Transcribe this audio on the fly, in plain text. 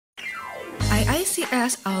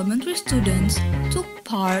IICS Elementary students took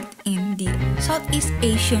part in the Southeast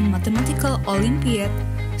Asian Mathematical Olympiad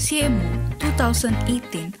SEAMO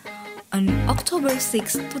 2018 on October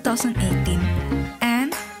 6, 2018,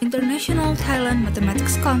 and International Thailand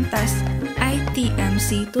Mathematics Contest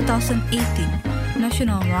ITMC 2018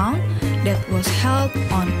 national round that was held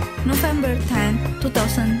on November 10,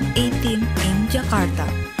 2018 in Jakarta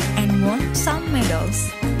and won some medals.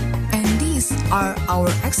 And these are our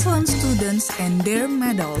excellent students and their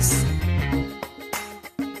medals.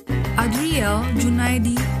 Adriel,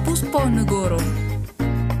 Djunaedi, Pusponegoro.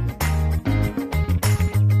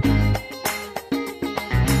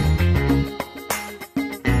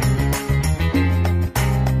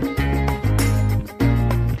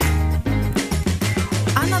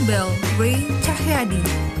 Annabelle, Ray Tjahjadi.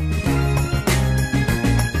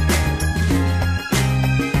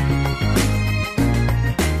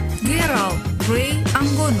 Gerald Ray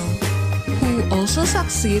Anggono, who also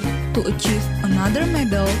succeed to achieve another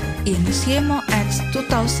medal in SEAMO X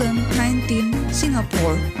 2019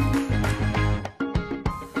 Singapore.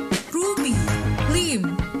 Ruby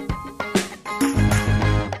Lim.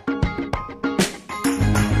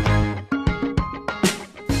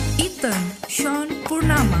 Ethan Sean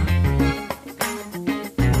Purnama.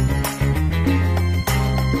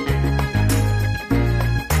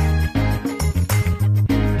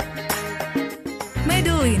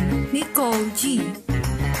 Madeleine Nicole G.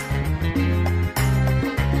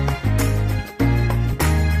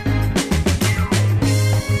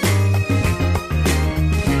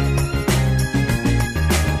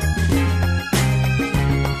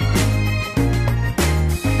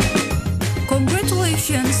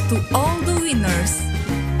 Congratulations to all the winners!